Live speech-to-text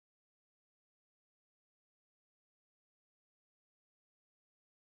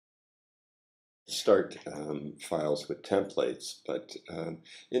start files with templates, but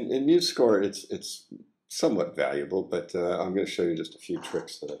in MuseScore it's somewhat valuable, but I'm going to show you just a few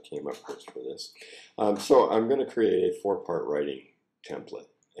tricks that I came up with for this. So I'm going to create a 4-part writing template.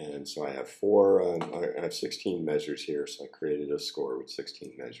 And so I have I have 16 measures here, so I created a score with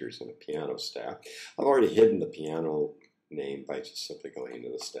 16 measures and a piano staff. I've already hidden the piano name by just simply going into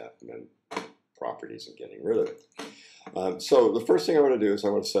the staff and then properties and getting rid of it. So the first thing I want to do is I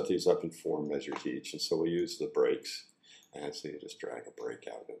want to set these up in 4 measures each, and so we'll use the breaks. And so you just drag a break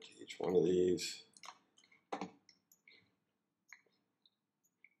out into each one of these.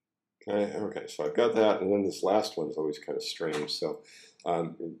 Okay, so I've got that, and then this last one is always kind of strange. So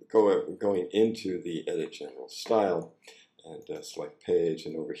going into the Edit General Style, and select Page,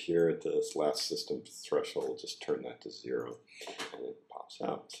 and over here at this last system threshold, just turn that to 0, and it pops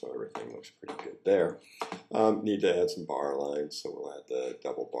out. So everything looks pretty good there. Need to add some bar lines, so we'll add the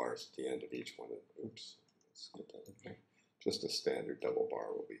double bars at the end of each one. Oops, let's get that in there. Just a standard double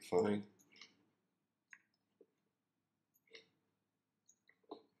bar will be fine.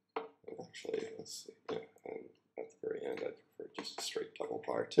 Actually, let's see, yeah, and at the very end, I prefer just a straight double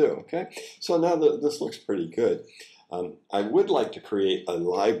bar too, okay? So now this looks pretty good. I would like to create a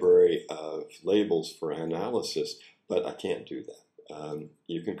library of labels for analysis, but I can't do that.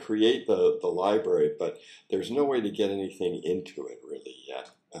 You can create the library, but there's no way to get anything into it really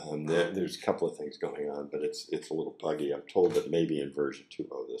yet. There's a couple of things going on, but it's a little buggy. I'm told that maybe in version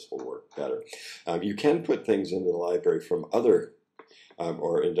 2.0 this will work better. You can put things into the library from other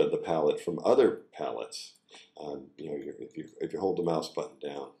or into the palette from other palettes. You know, if you hold the mouse button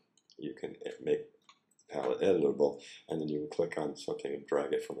down, you can make the palette editable, and then you can click on something and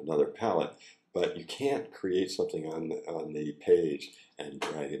drag it from another palette. But you can't create something on the page and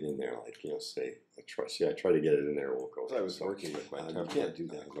drag it in there, like, you know, say, I try to get it in there, it won't go. As I was working with my template, you can't do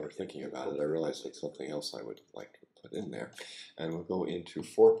that. or thinking about it, I realized it's something else I would like to put in there. And we'll go into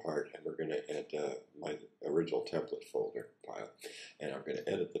 4-part, and we're going to add my original template folder file, and I'm going to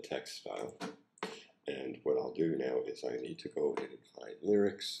edit the text style. And what I'll do now is I need to go in and find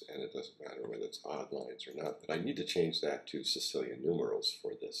lyrics, and it doesn't matter whether it's odd lines or not, but I need to change that to Sicilian numerals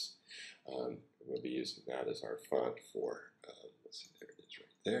for this. We'll be using that as our font for, let's see, there it is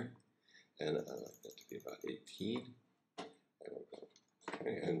right there. And I like that to be about 18. And we'll go,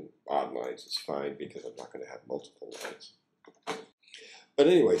 okay, and odd lines is fine because I'm not going to have multiple lines. But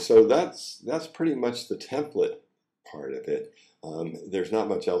anyway, so that's pretty much the template part of it. There's not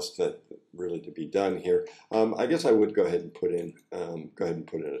much else that really to be done here. I guess I would go ahead and put in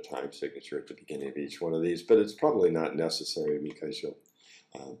a time signature at the beginning of each one of these, but it's probably not necessary because you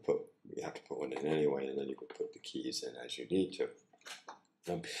have to put one in anyway, and then you can put the keys in as you need to.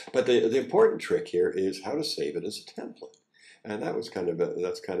 But the important trick here is how to save it as a template. And that's kind of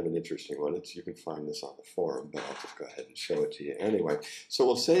an interesting one. You can find this on the forum, but I'll just go ahead and show it to you anyway. So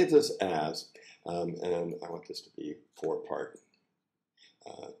we'll save this as, and I want this to be 4-part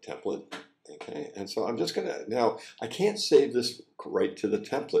template. Okay, and so I'm just going to, now I can't save this right to the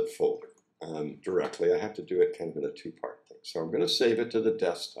template folder directly. I have to do it kind of in a 2-part thing. So I'm going to save it to the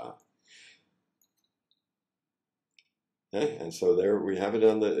desktop. Okay, and so there we have it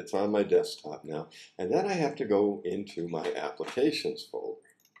it's on my desktop now. And then I have to go into my applications folder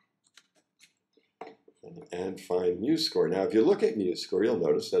and find MuseScore. Now, if you look at MuseScore, you'll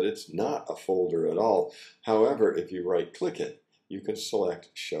notice that it's not a folder at all. However, if you right-click it, you can select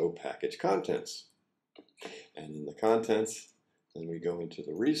Show Package Contents. And in the contents, then we go into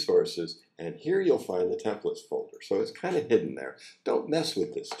the resources, and here you'll find the templates folder. So it's kind of hidden there. Don't mess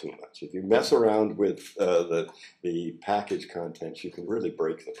with this too much. If you mess around with the package contents, you can really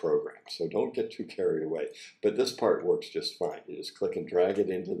break the program. So don't get too carried away. But this part works just fine. You just click and drag it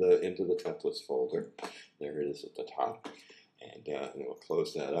into the templates folder. There it is at the top. And we'll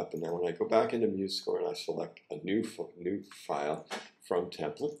close that up. And then when I go back into MuseScore and I select a new file from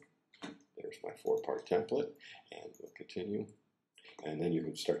template, there's my 4-part template, and we'll continue. And then you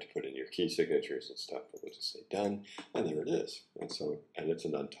can start to put in your key signatures and stuff, but we'll just say done, and there it is. And it's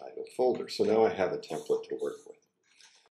an untitled folder. So now I have a template to work with.